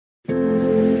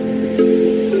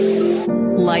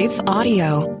Life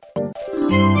Audio.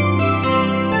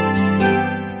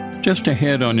 Just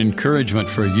ahead on Encouragement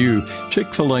for You,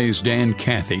 Chick-fil-A's Dan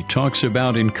Cathy talks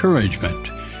about encouragement,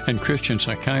 and Christian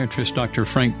psychiatrist Dr.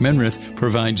 Frank Minirth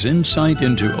provides insight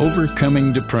into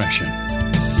overcoming depression.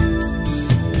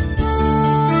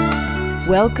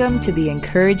 Welcome to the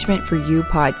Encouragement for You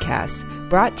podcast,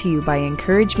 brought to you by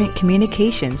Encouragement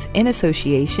Communications in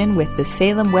association with the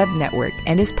Salem Web Network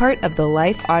and is part of the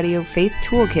Life Audio Faith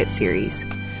Toolkit series.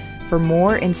 For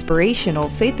more inspirational,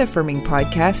 faith-affirming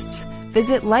podcasts,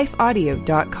 visit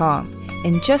lifeaudio.com.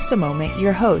 In just a moment,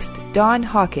 your host, Don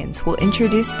Hawkins, will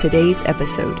introduce today's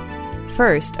episode.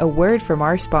 First, a word from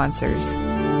our sponsors.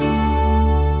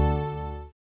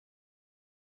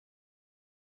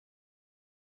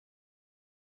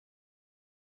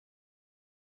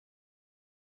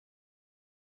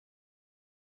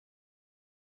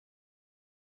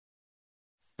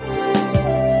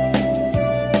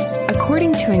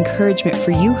 According to Encouragement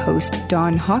for You host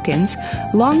Don Hawkins,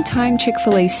 longtime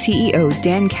Chick-fil-A CEO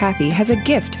Dan Cathy has a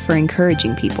gift for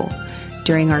encouraging people.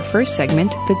 During our first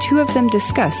segment, the two of them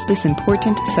discuss this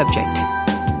important subject.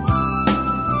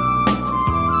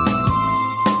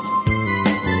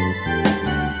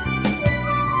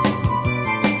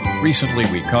 Recently,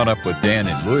 we caught up with Dan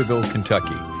in Louisville,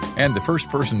 Kentucky, and the first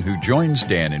person who joins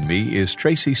Dan and me is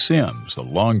Tracy Sims, a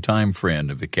longtime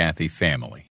friend of the Cathy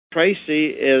family.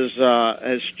 Tracy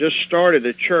has just started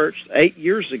a church 8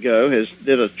 years ago,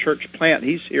 did a church plant.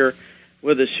 He's here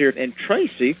with us here. And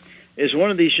Tracy is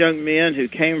one of these young men who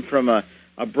came from a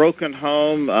broken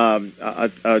home,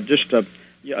 just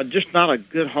not a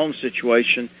good home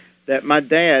situation, that my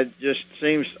dad just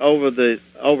seems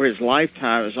over his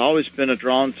lifetime has always been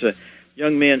drawn to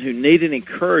young men who needed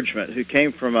encouragement, who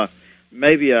came from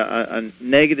maybe a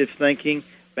negative thinking,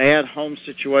 bad home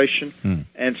situation.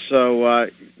 And so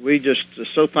we just are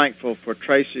so thankful for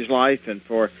Tracy's life and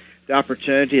for the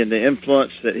opportunity and the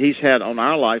influence that he's had on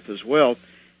our life as well.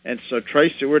 And so,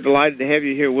 Tracy, we're delighted to have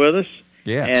you here with us.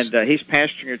 Yes. And he's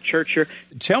pastoring a church here.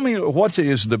 Tell me, what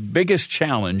is the biggest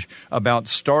challenge about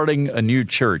starting a new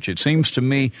church? It seems to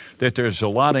me that there's a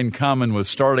lot in common with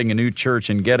starting a new church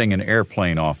and getting an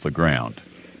airplane off the ground.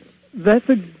 That's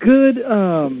a good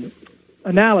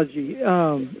analogy,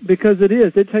 because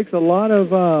it takes a lot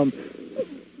of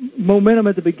momentum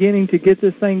at the beginning to get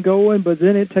this thing going, but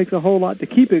then it takes a whole lot to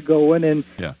keep it going, and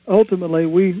ultimately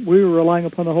we were relying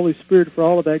upon the Holy Spirit for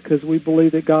all of that, because we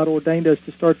believe that God ordained us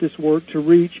to start this work to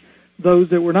reach those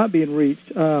that were not being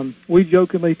reached. We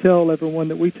jokingly tell everyone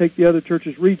that we take the other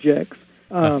church's rejects.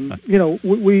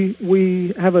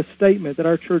 We have a statement that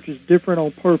our church is different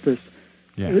on purpose.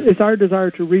 It's our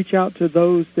desire to reach out to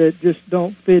those that just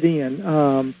don't fit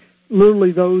in,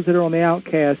 literally those that are on the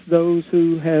outcast, those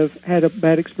who have had a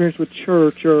bad experience with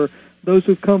church, or those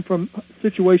who've come from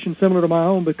situations similar to my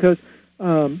own, because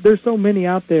there's so many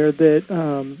out there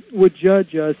that would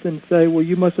judge us and say, well,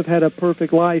 you must have had a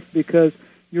perfect life because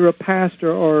you're a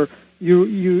pastor, or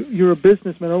you're a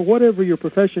businessman, or whatever your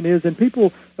profession is, and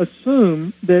people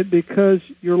assume that because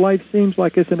your life seems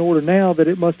like it's in order now that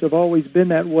it must have always been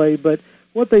that way, but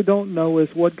what they don't know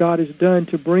is what God has done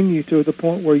to bring you to the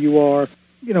point where you are.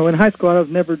 You know, in high school, I've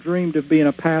never dreamed of being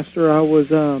a pastor. I was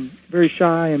very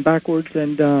shy and backwards,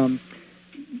 and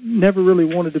never really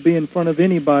wanted to be in front of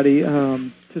anybody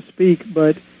to speak.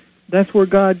 But that's where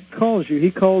God calls you.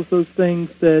 He calls those things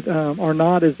that are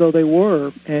not as though they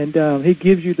were, and He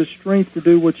gives you the strength to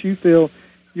do what you feel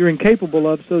you're incapable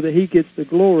of, so that He gets the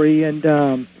glory. And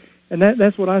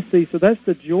that's what I see. So that's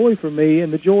the joy for me,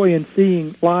 and the joy in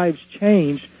seeing lives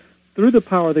changed through the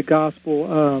power of the gospel,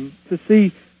 to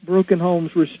see broken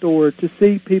homes restored, to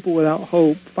see people without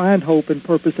hope find hope and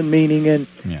purpose and meaning, and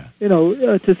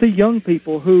to see young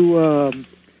people who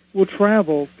will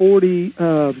travel 40,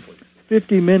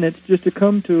 50 minutes just to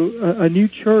come to a new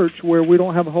church where we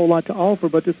don't have a whole lot to offer,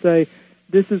 but to say,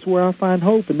 this is where I find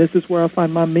hope, and this is where I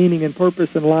find my meaning and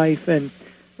purpose in life. And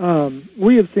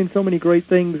we have seen so many great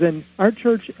things, and our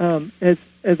church, as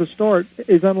a start,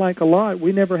 is unlike a lot.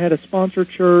 We never had a sponsor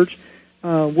church.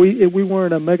 We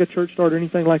weren't a mega church start or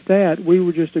anything like that. We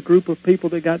were just a group of people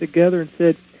that got together and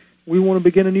said, we want to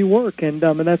begin a new work, and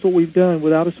that's what we've done,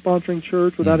 without a sponsoring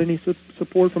church, without any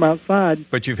support from outside.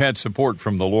 But you've had support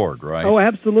from the Lord, right? Oh,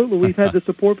 absolutely. We've had the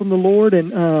support from the Lord,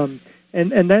 and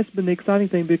that's been the exciting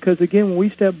thing, because, again, when we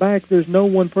step back, there's no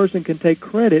one person can take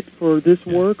credit for this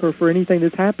work or for anything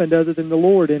that's happened other than the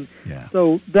Lord. And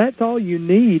so that's all you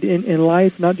need in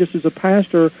life, not just as a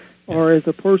pastor or as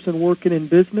a person working in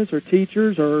business, or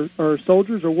teachers, or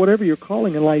soldiers, or whatever your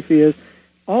calling in life is.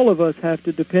 All of us have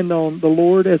to depend on the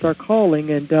Lord as our calling,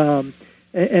 and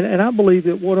I believe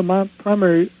that one of my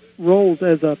primary roles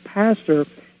as a pastor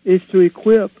is to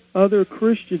equip other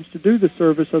Christians to do the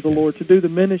service of the Lord, to do the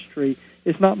ministry.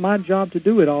 It's not my job to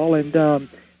do it all, and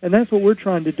that's what we're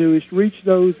trying to do, is to reach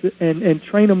those and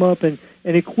train them up and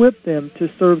equip them to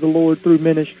serve the Lord through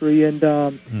ministry. And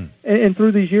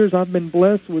through these years, I've been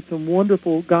blessed with some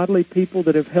wonderful, godly people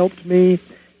that have helped me,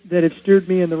 that have steered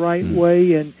me in the right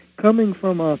way. And coming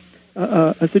from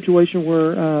a situation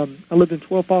where I lived in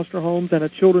 12 foster homes and a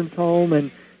children's home,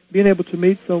 and being able to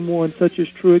meet someone such as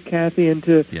Cathy and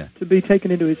to be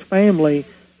taken into his family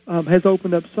has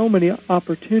opened up so many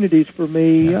opportunities for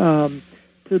me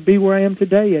to be where I am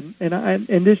today.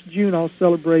 And this June I'll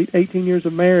celebrate 18 years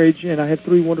of marriage, and I have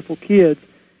 3 wonderful kids.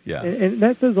 Yeah. And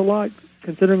that says a lot,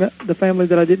 considering the family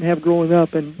that I didn't have growing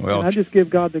up. And I just give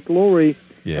God the glory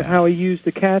of how He used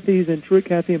the Cathys and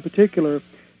Cathy in particular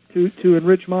to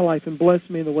enrich my life and bless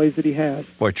me in the ways that He has.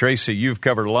 Boy, Tracy, you've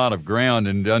covered a lot of ground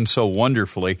and done so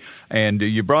wonderfully. And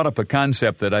you brought up a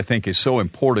concept that I think is so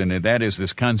important, and that is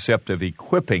this concept of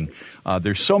equipping.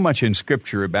 There's so much in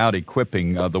Scripture about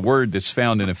equipping. The word that's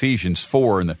found in Ephesians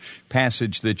 4 and the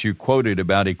passage that you quoted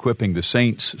about equipping the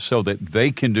saints so that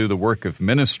they can do the work of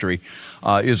ministry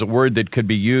is a word that could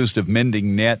be used of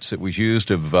mending nets. It was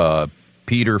used of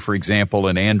Peter, for example,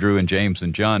 and Andrew and James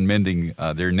and John mending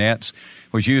their nets.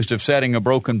 It was used of setting a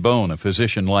broken bone, a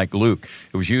physician like Luke.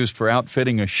 It was used for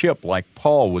outfitting a ship like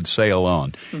Paul would sail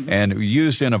on, and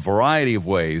used in a variety of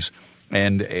ways.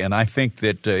 And I think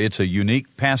that it's a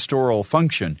unique pastoral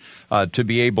function to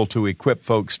be able to equip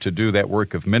folks to do that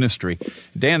work of ministry.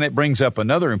 Dan, that brings up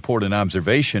another important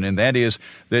observation, and that is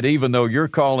that even though your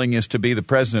calling is to be the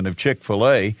president of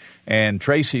Chick-fil-A and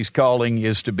Tracy's calling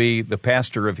is to be the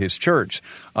pastor of his church,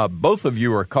 both of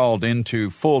you are called into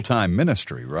full-time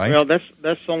ministry, right? Well, that's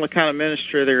the only kind of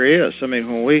ministry there is. I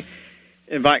mean, when we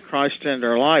invite Christ into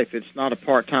our life, it's not a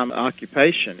part-time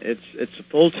occupation. It's a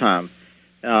full-time.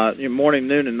 Morning,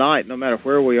 noon, and night, no matter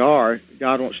where we are,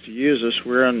 God wants to use us.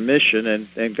 We're on mission,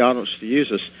 and God wants to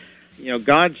use us.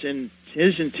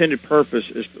 His intended purpose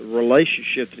is the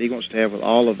relationship that He wants to have with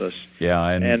all of us. Yeah,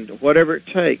 and whatever it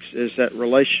takes is that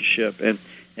relationship, and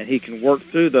He can work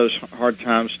through those hard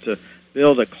times to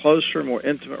build a closer, more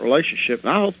intimate relationship.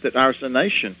 And I hope that as a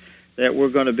nation that we're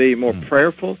going to be more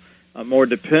prayerful, more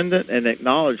dependent, and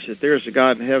acknowledge that there is a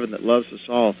God in heaven that loves us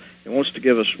all and wants to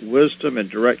give us wisdom and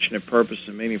direction and purpose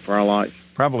and meaning for our life.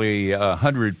 Probably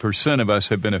 100% of us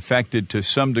have been affected to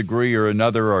some degree or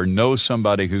another, or know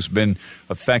somebody who's been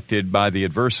affected by the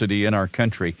adversity in our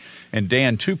country. And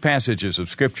Dan, 2 passages of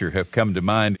Scripture have come to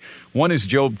mind. One is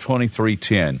Job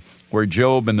 23:10, where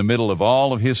Job, in the middle of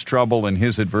all of his trouble and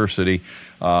his adversity,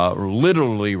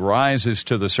 literally rises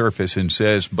to the surface and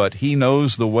says, "But He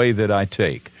knows the way that I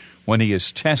take. When He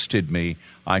has tested me,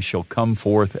 I shall come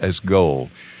forth as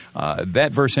gold."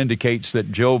 That verse indicates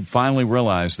that Job finally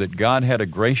realized that God had a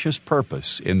gracious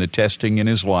purpose in the testing in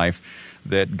his life,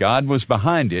 that God was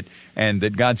behind it, and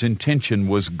that God's intention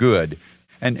was good.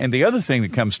 And the other thing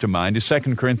that comes to mind is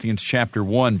 2 Corinthians chapter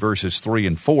 1, verses 3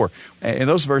 and 4. And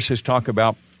those verses talk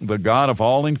about the God of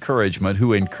all encouragement,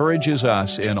 who encourages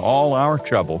us in all our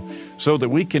trouble, so that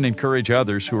we can encourage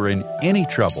others who are in any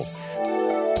trouble.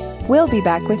 We'll be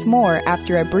back with more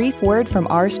after a brief word from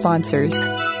our sponsors.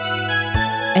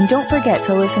 And don't forget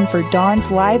to listen for Don's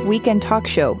live weekend talk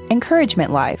show,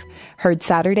 Encouragement Live, heard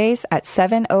Saturdays at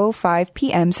 7:05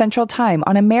 p.m. Central Time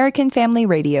on American Family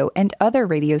Radio and other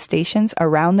radio stations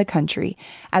around the country,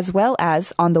 as well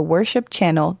as on the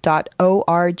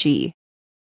worshipchannel.org.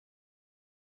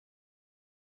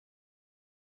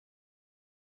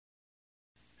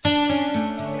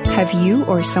 Have you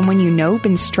or someone you know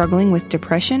been struggling with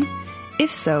depression? If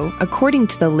so, according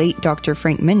to the late Dr.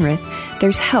 Frank Minirth,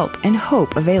 there's help and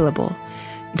hope available.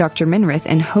 Dr. Minirth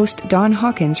and host Don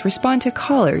Hawkins respond to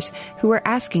callers who are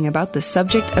asking about the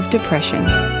subject of depression.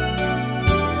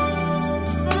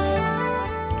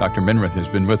 Dr. Minirth has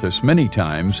been with us many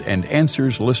times and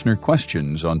answers listener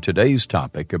questions on today's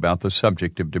topic about the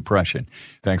subject of depression.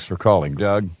 Thanks for calling,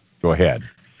 Doug. Go ahead.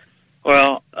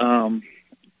 Well, I'm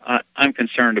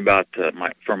concerned about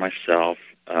for myself.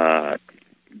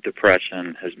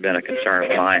 Depression has been a concern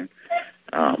of mine.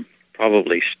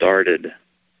 Probably started,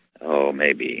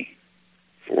 maybe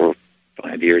 4 or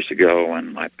 5 years ago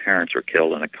when my parents were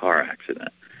killed in a car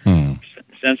accident.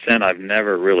 Since then, I've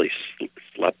never really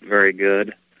slept very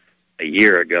good. A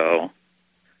year ago,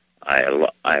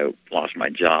 I lost my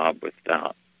job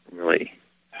without really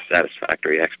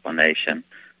satisfactory explanation,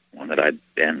 one that I'd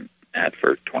been at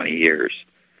for 20 years.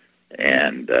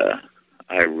 And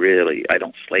I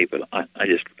don't sleep. I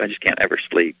just can't ever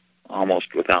sleep,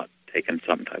 almost without taking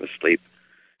some type of sleep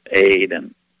aid.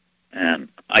 And And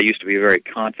I used to be a very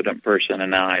confident person,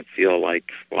 and now I feel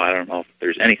like, well, I don't know if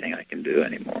there's anything I can do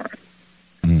anymore.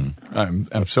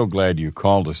 I'm so glad you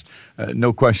called us.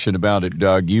 No question about it,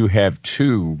 Doug. You have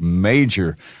two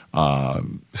major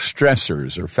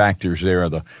stressors or factors there,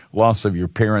 the loss of your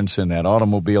parents in that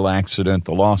automobile accident,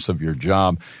 the loss of your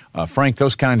job. Frank,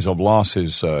 those kinds of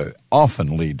losses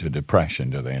often lead to depression,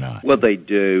 do they not? Well, they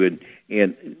do.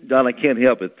 And Don, I can't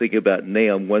help but think about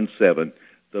Nahum 1:7.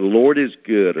 The Lord is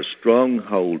good, a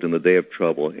stronghold in the day of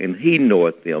trouble, and he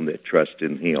knoweth them that trust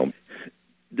in him.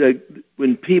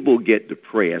 When people get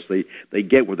depressed, they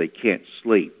get where they can't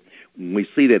sleep. When we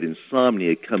see that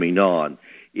insomnia coming on,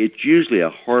 it's usually a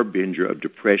harbinger of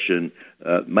depression,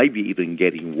 maybe even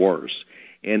getting worse.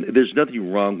 And there's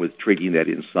nothing wrong with treating that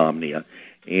insomnia.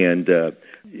 And,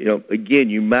 again,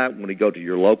 you might want to go to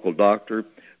your local doctor.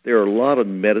 There are a lot of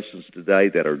medicines today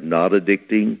that are not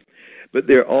addicting, but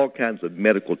there are all kinds of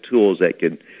medical tools that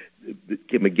can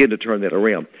begin to turn that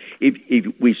around.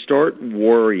 If we start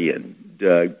worrying,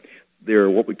 there are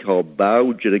what we call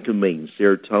biogenic amines,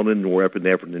 serotonin,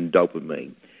 norepinephrine, and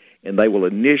dopamine. And they will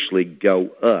initially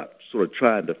go up, sort of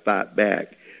trying to fight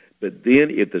back. But then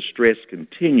if the stress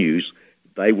continues,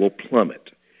 they will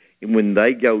plummet. And when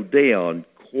they go down,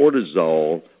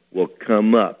 cortisol will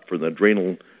come up from the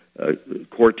adrenal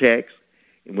cortex.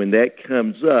 And when that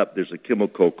comes up, there's a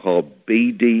chemical called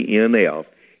BDNF.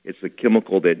 It's a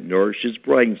chemical that nourishes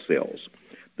brain cells.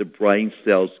 The brain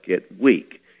cells get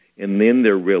weak. And then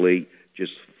they're really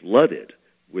just flooded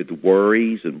with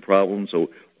worries and problems. So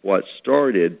what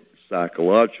started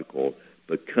psychological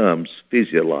becomes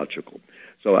physiological.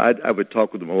 So I would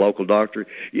talk with my local doctor.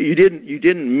 You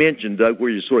didn't mention, Doug,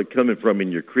 where you're sort of coming from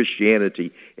in your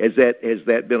Christianity. Has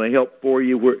that been a help for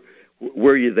you?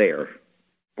 Were you there?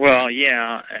 Well,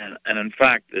 yeah, and in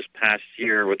fact, this past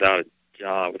year without a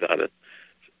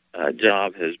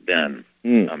job has been.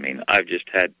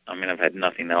 I've had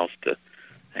nothing else to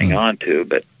hang on to,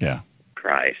 but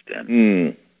Christ,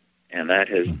 and that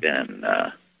has been,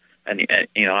 and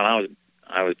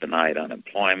I was denied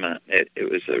unemployment. It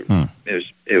was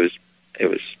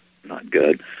not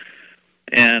good,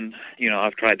 and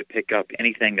I've tried to pick up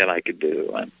anything that I could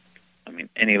do, and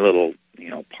any little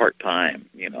part-time,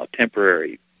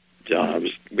 temporary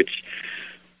jobs, which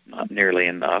not nearly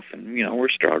enough, and we're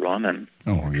struggling and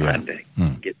trying to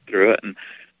get through it,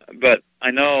 but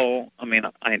I know,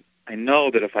 I know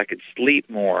that if I could sleep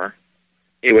more,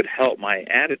 it would help my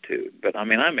attitude. But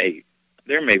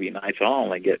there may be nights I'll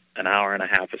only get an hour and a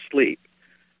half of sleep.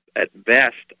 At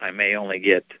best, I may only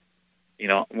get,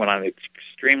 when I'm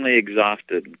extremely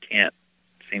exhausted and can't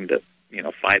seem to,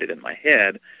 fight it in my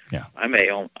head. Yeah.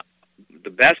 The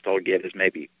best I'll get is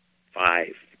maybe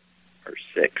 5 or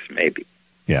 6, maybe.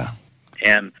 Yeah.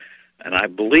 And I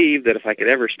believe that if I could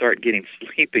ever start getting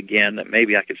sleep again, that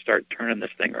maybe I could start turning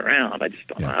this thing around. I just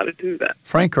don't know how to do that.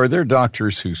 Frank, are there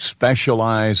doctors who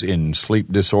specialize in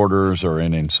sleep disorders or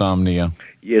in insomnia?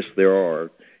 Yes, there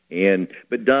are.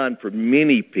 But Don, for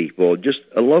many people, just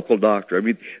a local doctor,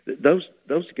 those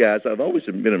guys, I've always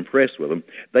been impressed with them.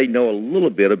 They know a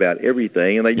little bit about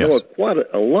everything, and they know quite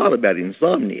a lot about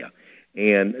insomnia.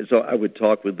 And so I would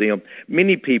talk with them.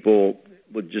 Many people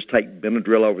would just take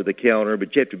Benadryl over the counter,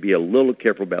 but you have to be a little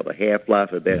careful about the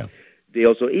half-life of that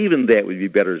deal. So even that would be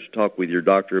better to talk with your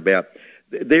doctor about.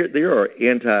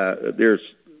 There's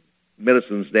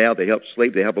medicines now that help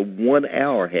sleep. They have a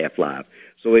 1-hour half-life,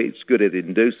 so it's good at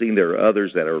inducing. There are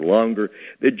others that are longer.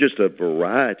 There's just a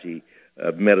variety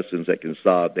of medicines that can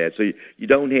solve that. So you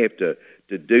don't have to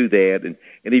do that. And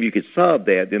if you could solve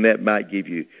that, then that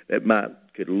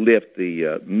could lift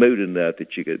the mood enough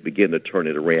that you could begin to turn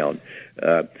it around.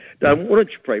 Don, why don't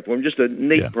you pray for him? Just a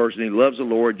neat person. He loves the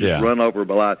Lord, just run over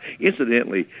by life.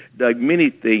 Incidentally, Doug, many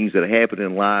things that happen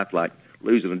in life, like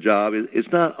losing a job, it's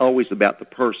not always about the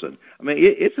person.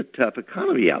 It's a tough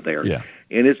economy out there, and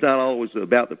it's not always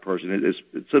about the person.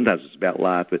 Sometimes it's about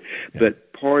life,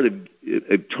 but part of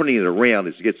turning it around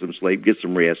is to get some sleep, get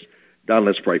some rest. Don,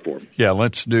 let's pray for him. Yeah,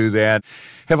 let's do that.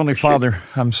 Heavenly Father,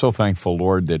 I'm so thankful,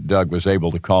 Lord, that Doug was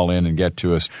able to call in and get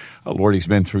to us. Lord, he's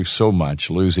been through so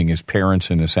much, losing his parents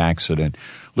in this accident,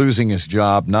 losing his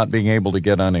job, not being able to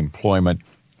get unemployment.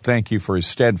 Thank you for his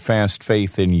steadfast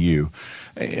faith in you.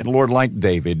 And Lord, like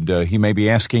David, he may be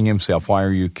asking himself, why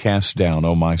are you cast down,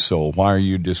 O my soul? Why are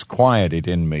you disquieted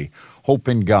in me? Hope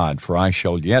in God, for I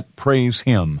shall yet praise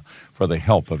him for the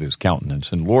help of his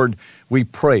countenance. And Lord, we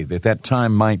pray that that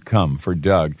time might come for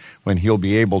Doug when he'll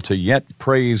be able to yet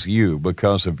praise you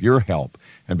because of your help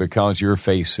and because your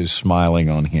face is smiling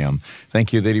on him.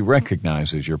 Thank you that he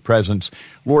recognizes your presence.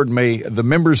 Lord, may the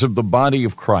members of the body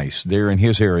of Christ there in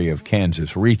his area of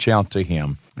Kansas reach out to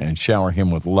him and shower him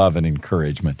with love and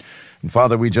encouragement. And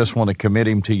Father, we just want to commit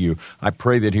him to you. I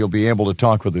pray that he'll be able to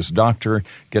talk with his doctor,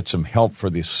 get some help for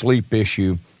this sleep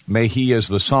issue. May he, as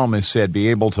the psalmist said, be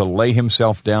able to lay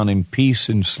himself down in peace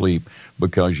and sleep,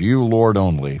 because you, Lord,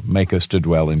 only make us to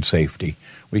dwell in safety.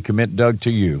 We commit Doug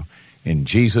to you. In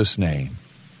Jesus' name,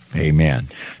 amen.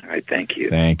 All right, thank you.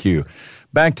 Thank you.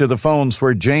 Back to the phones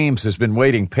where James has been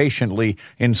waiting patiently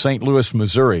in St. Louis,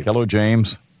 Missouri. Hello,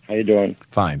 James. How you doing?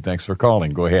 Fine. Thanks for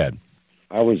calling. Go ahead.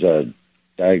 I was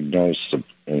diagnosed in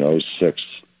 2006,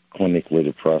 clinically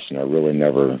depressed, and I really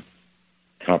never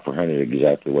comprehended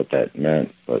exactly what that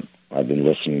meant, but I've been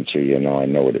listening to you, and now I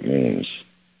know what it means.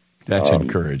 That's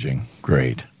encouraging.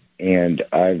 Great. And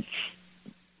I've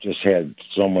just had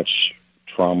so much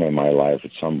trauma in my life,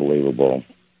 it's unbelievable.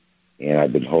 And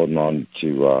I've been holding on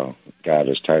to God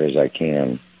as tight as I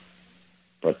can.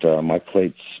 But my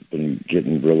plate's been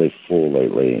getting really full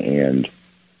lately, and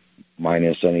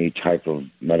minus any type of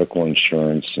medical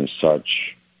insurance and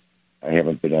such, I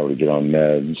haven't been able to get on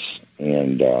meds.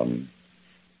 And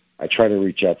I try to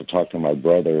reach out to talk to my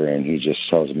brother, and he just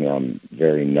tells me I'm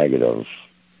very negative.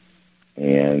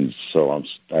 And so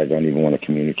I don't even want to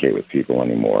communicate with people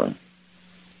anymore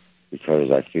because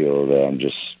I feel that I'm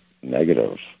just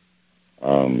negative.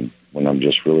 When I'm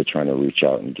just really trying to reach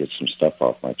out and get some stuff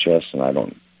off my chest, and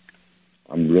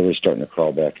I'm really starting to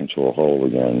crawl back into a hole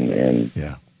again. And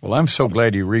yeah. Well, I'm so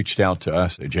glad you reached out to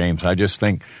us, James. I just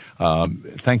thank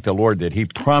the Lord that he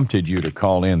prompted you to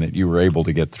call in, that you were able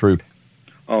to get through.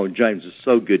 Oh, James, it's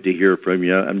so good to hear from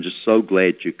you. I'm just so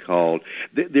glad you called.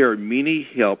 There are many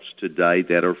helps today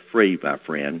that are free, my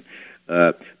friend.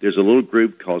 There's a little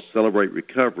group called Celebrate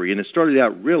Recovery, and it started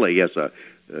out really as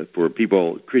for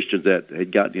people, Christians that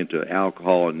had gotten into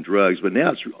alcohol and drugs, but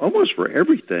now it's almost for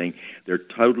everything. They're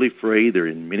totally free. They're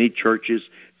in many churches.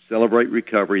 Celebrate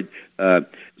Recovery.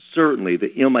 Certainly the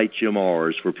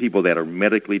MHMRs for people that are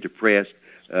medically depressed,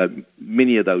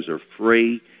 many of those are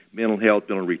free. Mental health,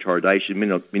 mental retardation,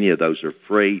 many of those are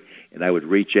free, and I would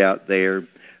reach out there.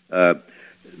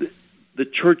 The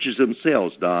churches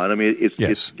themselves, Don, I mean,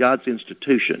 it's God's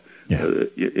institution.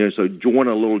 Yeah. So join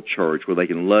a little church where they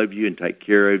can love you and take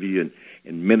care of you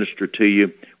and minister to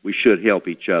you. We should help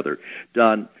each other.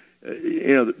 Don,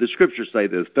 the scriptures say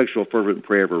the effectual fervent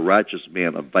prayer of a righteous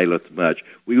man availeth much.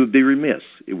 We would be remiss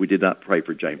if we did not pray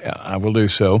for James. Yeah, I will do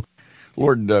so.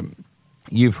 Lord,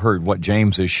 you've heard what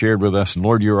James has shared with us, and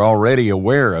Lord, you're already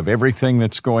aware of everything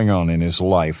that's going on in his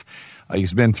life.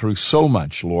 He's been through so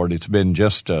much, Lord. It's been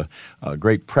just a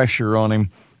great pressure on him.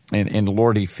 And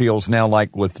Lord, he feels now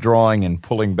like withdrawing and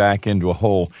pulling back into a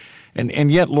hole.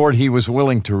 And yet, Lord, he was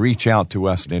willing to reach out to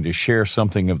us and to share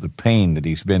something of the pain that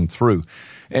he's been through.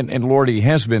 And Lord, he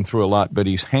has been through a lot, but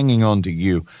he's hanging on to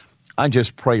you. I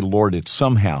just pray, Lord, that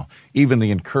somehow even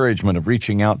the encouragement of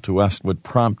reaching out to us would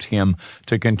prompt him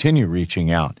to continue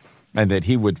reaching out, and that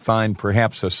he would find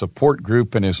perhaps a support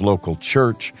group in his local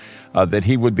church, that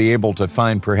he would be able to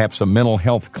find perhaps a mental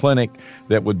health clinic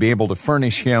that would be able to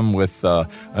furnish him with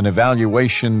an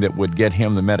evaluation that would get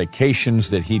him the medications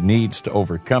that he needs to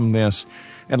overcome this,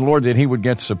 and Lord, that he would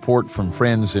get support from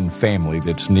friends and family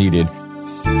that's needed.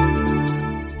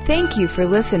 Thank you for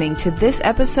listening to this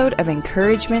episode of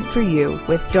Encouragement for You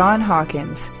with Don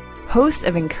Hawkins, host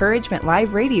of Encouragement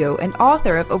Live Radio and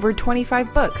author of over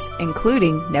 25 books,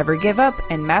 including Never Give Up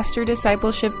and Master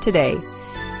Discipleship Today.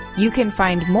 You can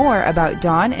find more about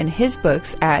Don and his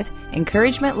books at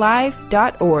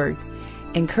encouragementlive.org.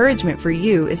 Encouragement for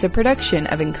You is a production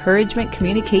of Encouragement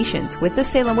Communications with the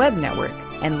Salem Web Network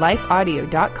and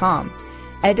lifeaudio.com.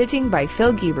 Editing by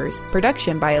Phil Giebers,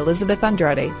 production by Elizabeth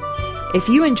Andrade. If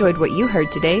you enjoyed what you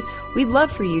heard today, we'd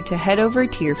love for you to head over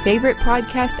to your favorite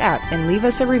podcast app and leave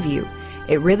us a review.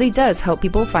 It really does help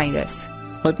people find us.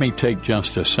 Let me take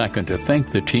just a second to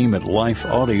thank the team at Life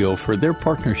Audio for their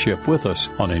partnership with us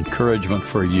on Encouragement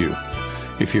for You.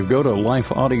 If you go to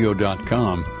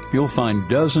lifeaudio.com, you'll find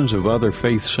dozens of other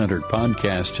faith-centered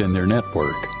podcasts in their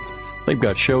network. They've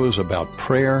got shows about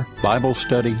prayer, Bible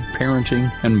study,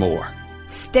 parenting, and more.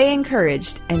 Stay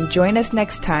encouraged and join us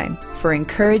next time for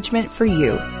Encouragement for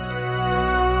You.